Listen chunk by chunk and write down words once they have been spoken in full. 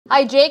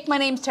Hi, Jake. My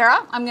name's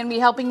Tara. I'm going to be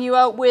helping you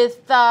out with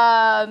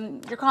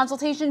your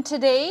consultation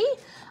today.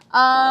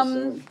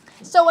 Awesome.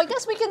 So I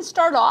guess we can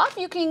start off.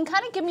 You can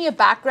kind of give me a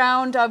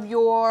background of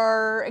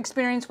your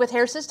experience with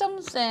hair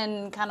systems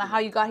and kind of how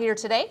you got here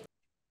today.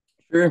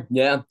 Sure.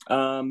 Yeah.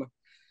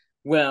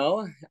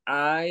 Well,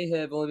 I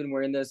have only been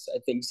wearing this, I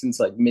think, since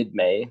like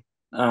mid-May.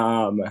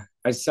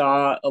 I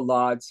saw a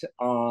lot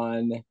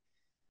on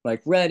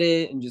like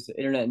Reddit and just the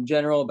internet in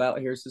general about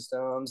hair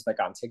systems, like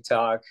on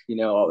TikTok,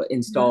 all the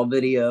install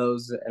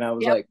videos, and I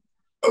was Yep. like,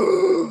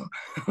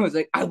 I was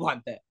like, I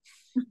want that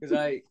because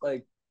I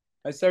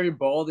started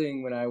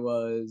balding when I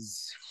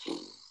was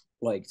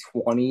like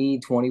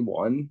 20,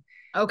 21,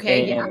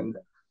 Okay, yeah. and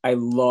I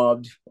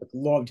loved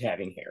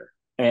having hair.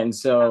 And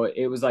so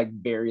it was like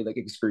very like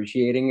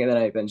excruciating. And then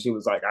I eventually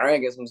was like, all right, I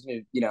guess I'm just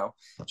gonna,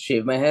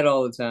 shave my head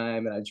all the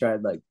time. And I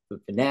tried like the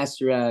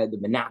finasteride, the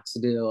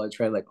minoxidil. I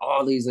tried like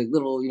all these like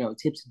little,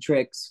 tips and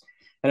tricks.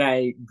 And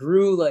I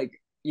grew like,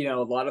 a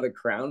lot of the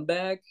crown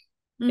back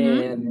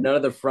Mm-hmm. and none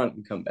of the front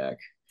would come back.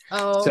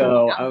 Oh,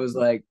 So I was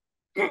like,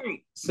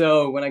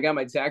 so when I got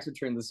my tax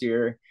return this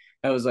year,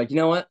 I was like, you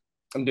know what?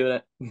 I'm doing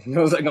it.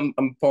 I was like, I'm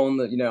pulling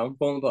I'm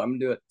pulling the plug. I'm gonna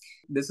do it.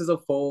 This is a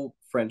full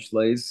French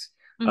lace.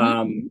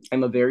 mm-hmm.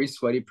 I'm a very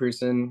sweaty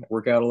person. I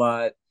work out a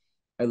lot.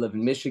 I live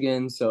in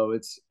Michigan, so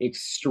it's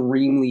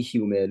extremely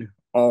humid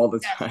all the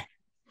Yes. time.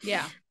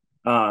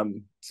 Yeah.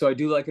 So I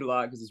do like it a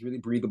lot because it's really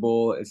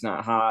breathable. It's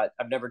not hot.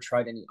 I've never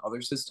tried any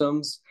other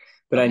systems,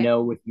 but I Okay.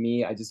 know with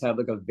me, I just have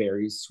like a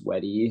very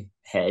sweaty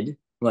head.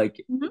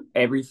 Like Mm-hmm.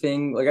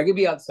 everything, like I could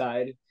be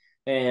outside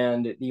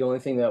and the only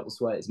thing that will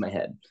sweat is my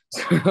head.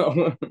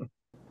 So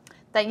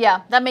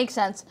Yeah, that makes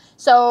sense.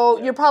 So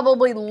yeah. you're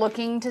probably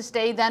looking to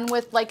stay then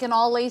with like an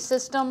all lace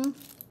system.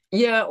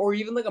 Yeah, or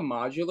even like a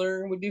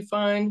modular would be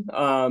fine.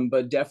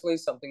 But definitely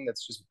something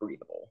that's just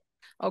breathable.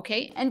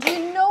 Okay, and do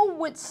you know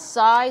what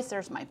size?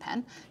 There's my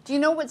pen. Do you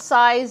know what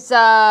size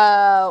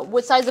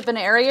of an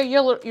area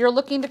you're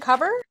looking to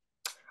cover?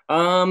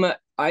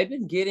 I've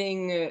been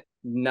getting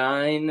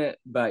 9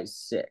 by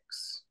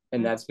 6,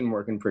 and that's been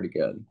working pretty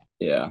good.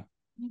 Yeah.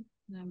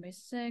 9 by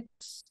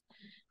 6,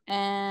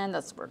 and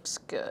that works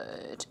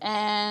good.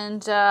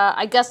 And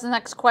I guess the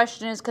next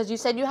question is because you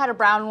said you had a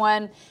brown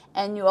one,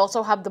 and you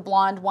also have the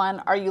blonde one.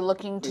 Are you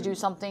looking to do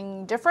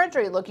something different?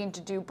 Are you looking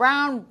to do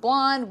brown,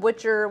 blonde?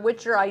 What's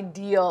your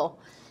ideal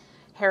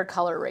hair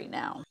color right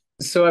now?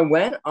 So I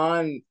went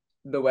on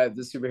the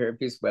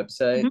Superhairpiece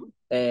website,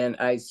 and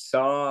I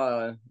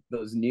saw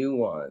those new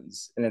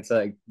ones, and it's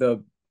like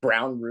the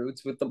brown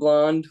roots with the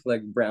blonde,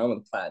 like brown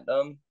with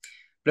platinum.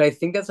 But I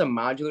think that's a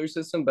modular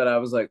system. But I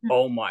was like,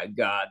 oh my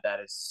God, that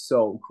is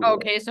so cool.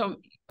 Okay, so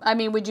I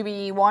mean, would you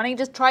be wanting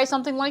to try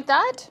something like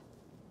that?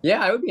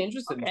 Yeah, I would be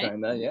interested in Okay.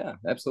 trying that. Yeah,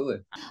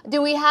 absolutely.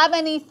 Do we have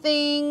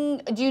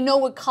anything? Do you know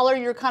what color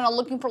you're kind of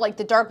looking for, like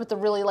the dark with the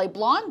really light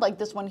blonde, like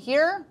this one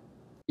here?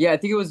 Yeah, I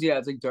think it was, yeah,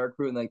 it's like dark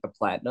blue and like the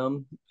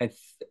platinum. I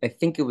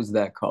think it was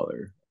that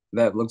color.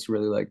 That looks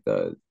really like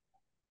the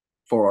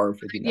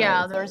 4R59.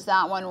 Yeah, there's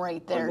that one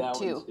right Or there that one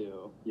too.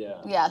 too.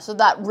 Yeah. Yeah, so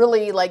that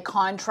really like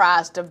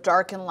contrast of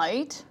dark and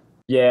light.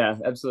 Yeah,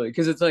 absolutely.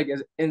 Because it's like,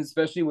 and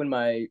especially when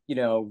my,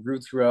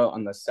 roots grow out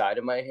on the side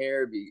of my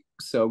hair, it'd be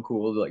so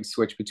cool to like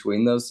switch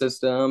between those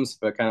systems.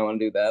 If I kind of want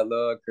to do that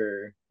look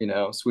or,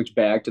 switch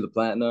back to the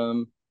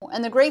platinum.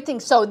 And the great thing,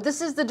 so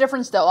this is the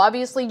difference though.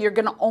 Obviously, you're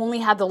going to only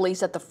have the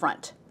lace at the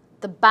front.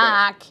 The Right.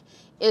 back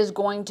is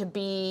going to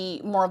be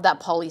more of that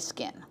poly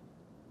skin.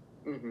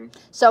 Mm-hmm.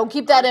 So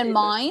keep that in Okay,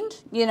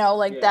 mind,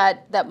 like yeah.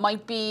 that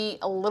might be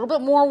a little bit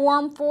more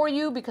warm for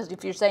you because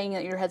if you're saying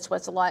that your head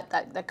sweats a lot,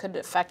 that could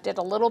affect it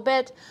a little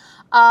bit.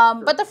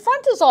 But the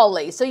front is all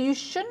lace, so you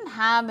shouldn't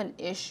have an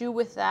issue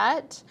with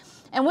that.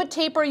 And what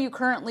tape are you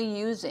currently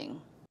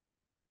using?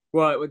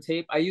 Well, with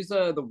tape, I use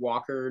the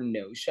Walker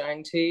No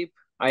Shine tape.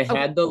 I Okay.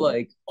 had the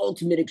like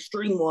ultimate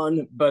extreme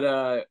one,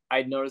 but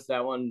I noticed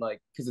that one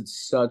like because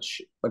it's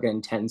such like an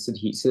intense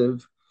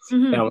adhesive. That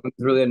Mm-hmm. one was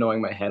really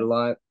annoying my head a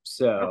lot. Okay.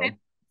 So,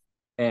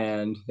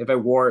 and if I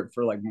wore it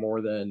for like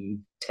more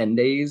than 10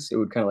 days, it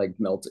would kind of like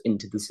melt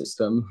into the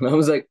system. And I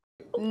was like,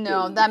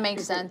 No, okay. that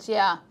makes sense.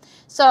 Yeah.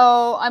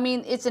 So, I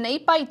mean, it's an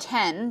 8 by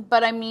 10,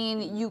 but I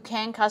mean, you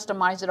can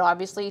customize it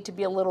obviously to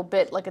be a little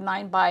bit like a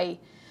 9 by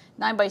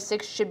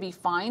 6 should be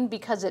fine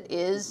because it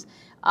is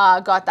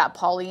got that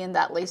poly and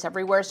that lace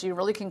everywhere. So you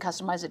really can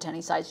customize it to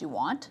any size you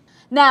want.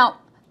 Now,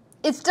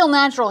 it's still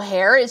natural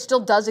hair. It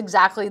still does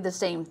exactly the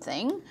same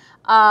thing.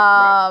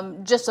 Right.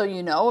 Just so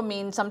you know, I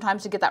mean,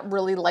 sometimes to get that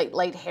really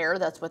light hair,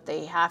 that's what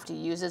they have to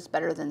use. It's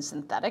better than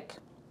synthetic.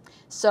 Yeah,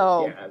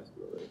 So,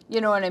 absolutely.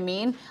 you know what I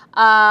mean?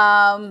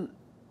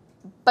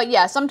 But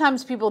yeah,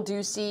 sometimes people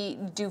do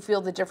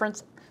feel the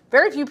difference.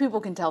 Very few people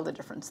can tell the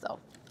difference though.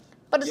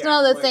 But it's Yeah,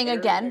 another but thing hair is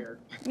again. hair.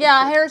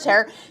 Yeah, hair is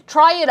hair.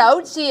 Try it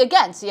out. See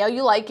how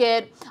you like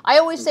it. I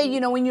always say,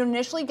 when you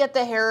initially get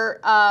the hair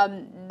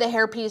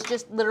piece,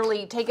 just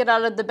literally take it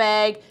out of the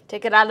bag,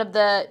 take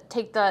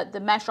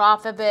the mesh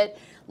off of it,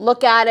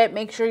 look at it,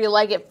 make sure you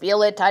like it,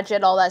 feel it, touch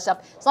it, all that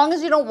stuff. As long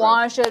as you don't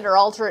wash it or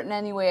alter it in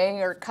any way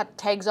or cut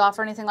tags off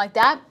or anything like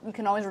that, you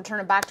can always return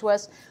it back to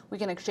us. We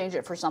can exchange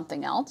it for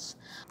something else.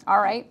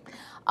 All right.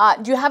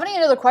 Do you have any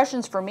other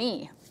questions for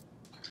me?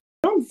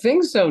 I don't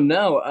think so,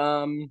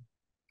 no.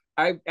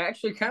 I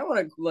actually kind of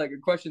want to like a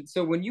question.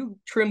 So when you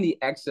trim the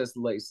excess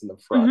lace in the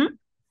front,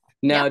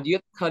 now do you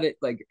have to cut it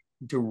like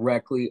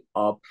directly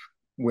up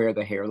where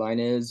the hairline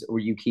is, or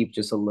you keep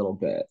just a little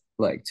bit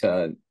like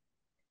to?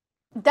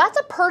 That's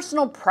a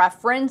personal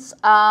preference.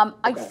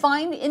 I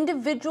find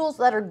individuals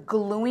that are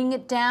gluing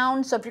it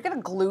down. So if you're going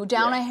to glue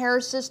down a hair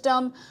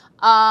system,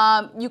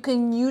 you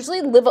can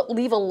usually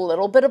leave a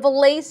little bit of a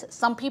lace.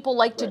 Some people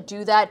like to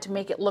do that to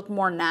make it look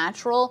more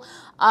natural.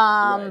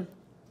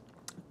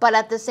 But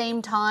at the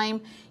same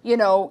time, you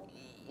know,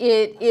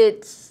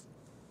 it's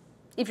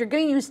if you're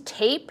going to use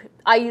tape,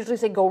 I usually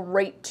say go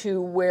right to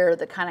where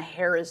the kind of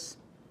hair is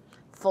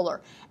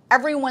fuller.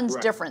 Everyone's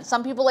different.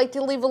 Some people like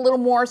to leave a little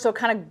more, so it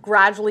kind of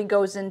gradually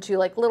goes into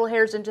like little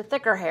hairs into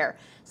thicker hair.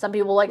 Some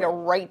people like it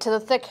right to the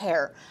thick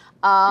hair.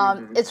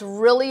 It's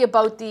really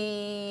about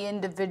the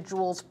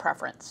individual's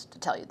preference, to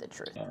tell you the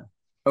truth. Yeah.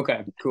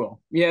 Okay,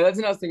 cool. Yeah, that's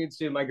what I was thinking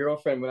too. My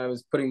girlfriend, when I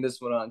was putting this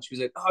one on, she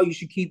was like, "Oh, you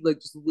should keep like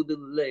just a little bit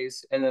of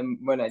lace." And then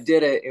when I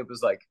did it, it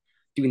was like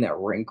doing that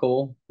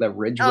wrinkle, that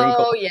ridge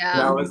wrinkle. Oh yeah.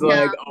 And I was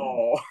like,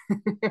 "Oh."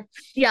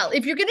 Yeah,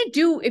 if you're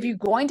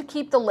going to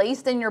keep the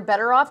lace, then you're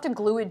better off to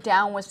glue it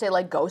down with, say,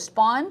 like Ghost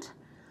Bond.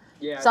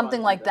 Yeah,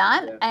 something like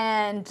that.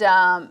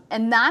 Yeah.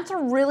 And that's a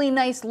really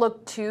nice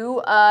look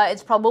too.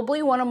 It's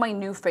probably one of my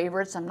new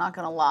favorites, I'm not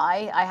gonna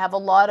lie. I have a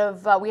lot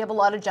of we have a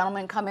lot of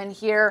gentlemen come in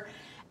here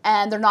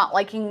and they're not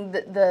liking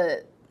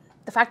the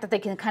fact that they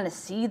can kind of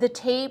see the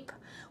tape,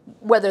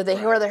 whether they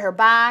hair or their hair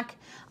back.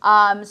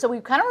 So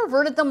we've kind of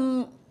reverted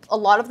them, a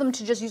lot of them,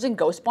 to just using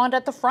Ghost Bond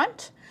at the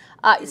front.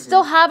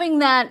 Still having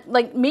that,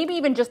 like maybe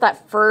even just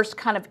that first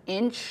kind of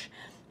inch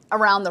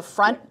around the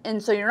front,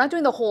 and so you're not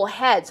doing the whole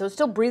head, so it's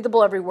still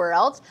breathable everywhere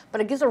else, but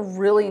it gives a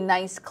really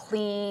nice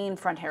clean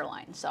front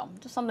hairline. So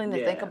just something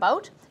to think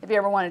about if you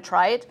ever want to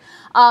try it.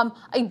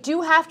 I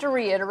do have to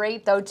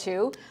reiterate though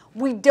too,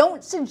 we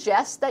don't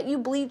suggest that you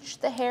bleach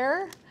the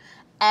hair,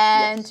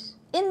 and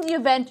in the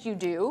event you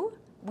do,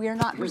 we are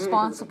not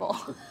responsible.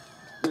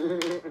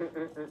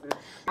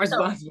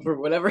 Responsible for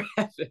whatever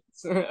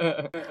happens.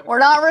 We're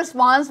not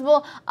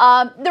responsible.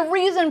 The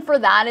reason for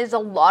that is a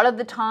lot of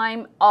the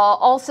time,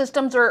 all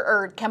systems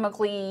are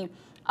chemically,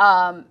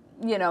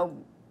 you know,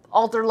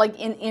 altered, like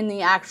in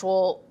the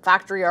actual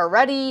factory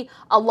already.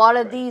 A lot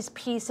of these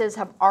pieces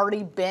have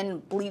already been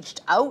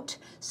bleached out,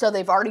 so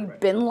they've already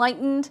been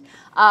lightened.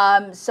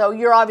 So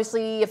you're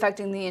obviously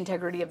affecting the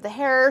integrity of the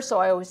hair, so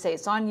I always say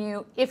it's on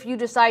you. If you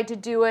decide to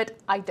do it,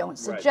 I don't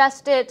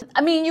suggest it. I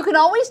mean, you can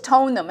always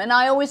tone them, and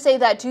I always say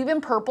that too. Even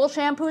purple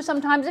shampoo,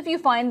 sometimes if you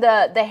find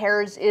the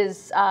hairs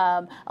is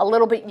a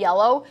little bit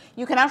yellow,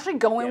 you can actually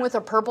go in with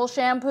a purple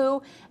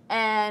shampoo,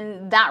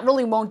 and that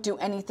really won't do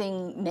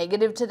anything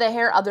negative to the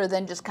hair other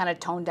than just kind of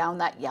tone down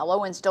that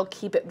yellow and still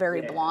keep it very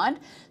blonde.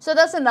 So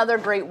that's another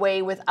great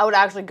way without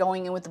actually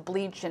going in with the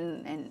bleach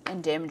and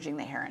damaging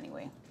the hair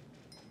anyway.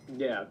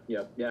 Yeah.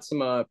 Some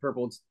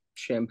purple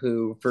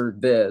shampoo for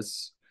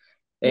this.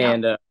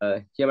 And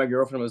my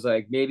girlfriend was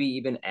like, maybe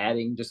even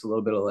adding just a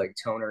little bit of like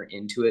toner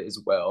into it as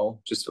well,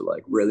 just to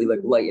like really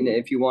like lighten it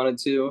if you wanted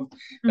to.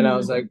 And I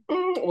was like,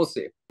 we'll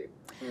see.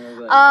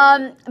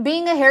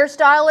 Being a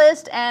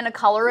hairstylist and a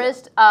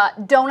colorist,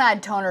 don't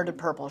add toner to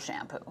purple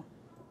shampoo.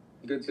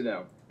 Good to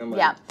know.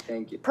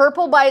 Thank you.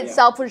 Purple by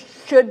itself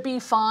should be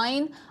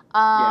fine.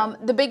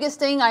 The biggest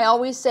thing I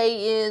always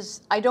say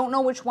is, I don't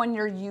know which one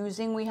you're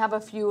using. We have a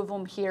few of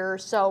them here.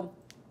 So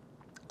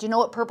do you know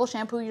what purple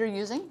shampoo you're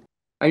using?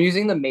 I'm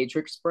using the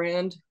Matrix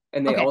brand,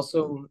 and they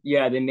also,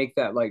 they make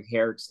that like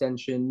hair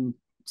extension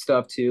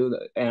stuff too.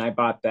 And I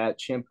bought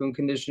that shampoo and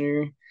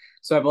conditioner.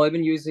 So I've only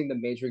been using the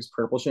Matrix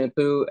purple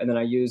shampoo, and then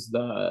I use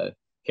the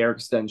hair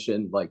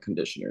extension like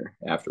conditioner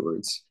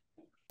afterwards.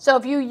 So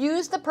if you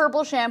use the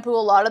purple shampoo, a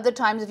lot of the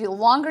times, the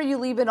longer you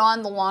leave it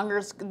on,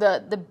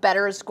 the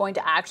better it's going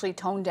to actually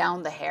tone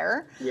down the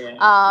hair.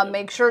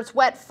 Make sure it's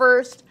wet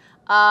first.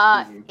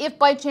 If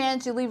by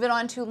chance you leave it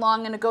on too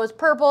long and it goes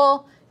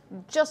purple,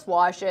 just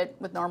wash it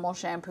with normal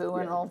shampoo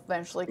and it'll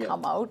eventually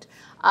come out.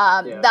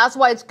 That's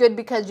why it's good,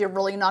 because you're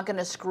really not going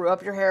to screw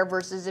up your hair,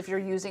 versus if you're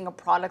using a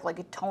product like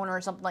a toner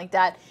or something like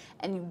that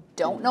and you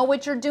don't know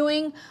what you're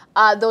doing.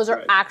 Those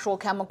are actual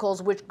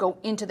chemicals which go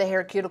into the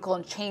hair cuticle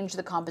and change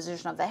the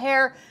composition of the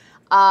hair,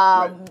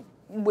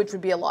 which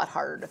would be a lot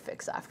harder to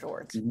fix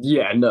afterwards.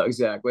 Yeah, no,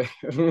 exactly.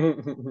 Do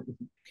you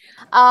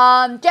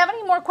have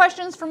any more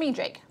questions for me,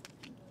 Jake?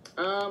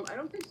 I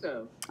don't think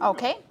so.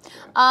 Okay.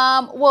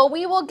 Well,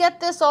 we will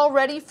get this all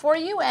ready for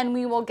you, and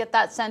we will get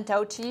that sent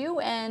out to you.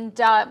 And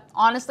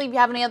honestly, if you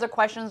have any other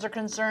questions or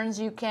concerns,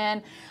 you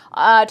can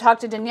talk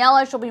to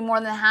Daniela. She'll be more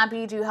than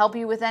happy to help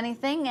you with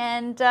anything,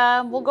 and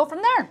we'll go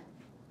from there.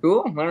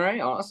 Cool. All right.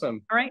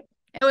 Awesome. All right.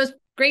 It was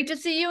great to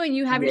see you, and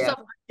you have yourself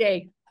a great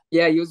day.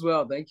 Yeah, you as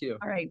well. Thank you.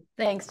 All right.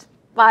 Thanks.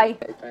 Bye.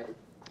 Bye.